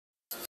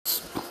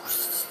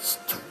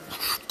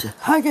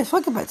Hi guys,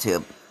 welcome back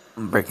to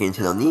Breaking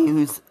Channel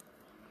News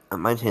on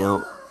my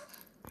channel.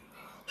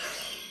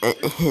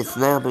 It's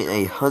now been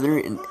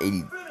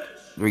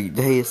 183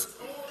 days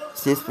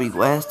since we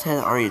last had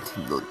a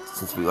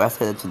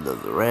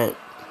drought.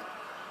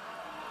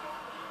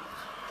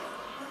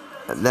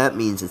 And that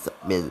means it's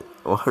been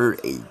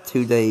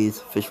 182 days,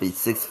 officially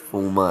 6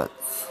 full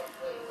months.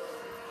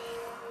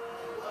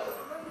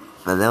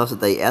 And now it's the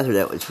day after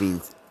that, which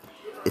means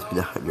it's been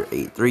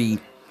 183.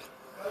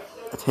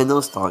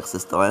 Nintendo stock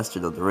since the last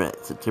general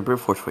direct, September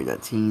 4,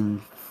 2019,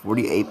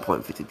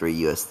 48.53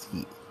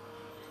 USD.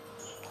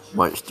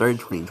 March 3rd,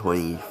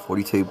 2020,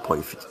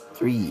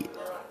 42.53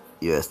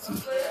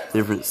 USD.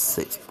 Difference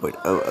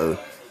 6.00.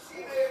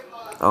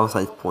 All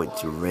signs point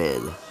to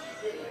red.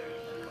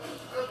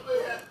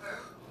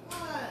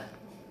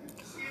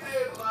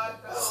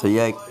 So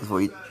yeah,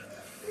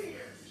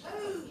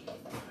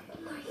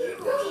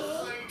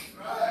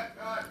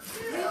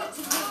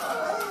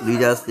 do you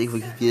guys think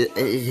we could get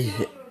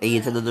a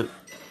Nintendo?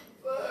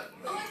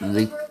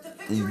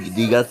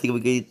 Do you guys think we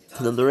get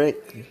Nintendo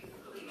Direct?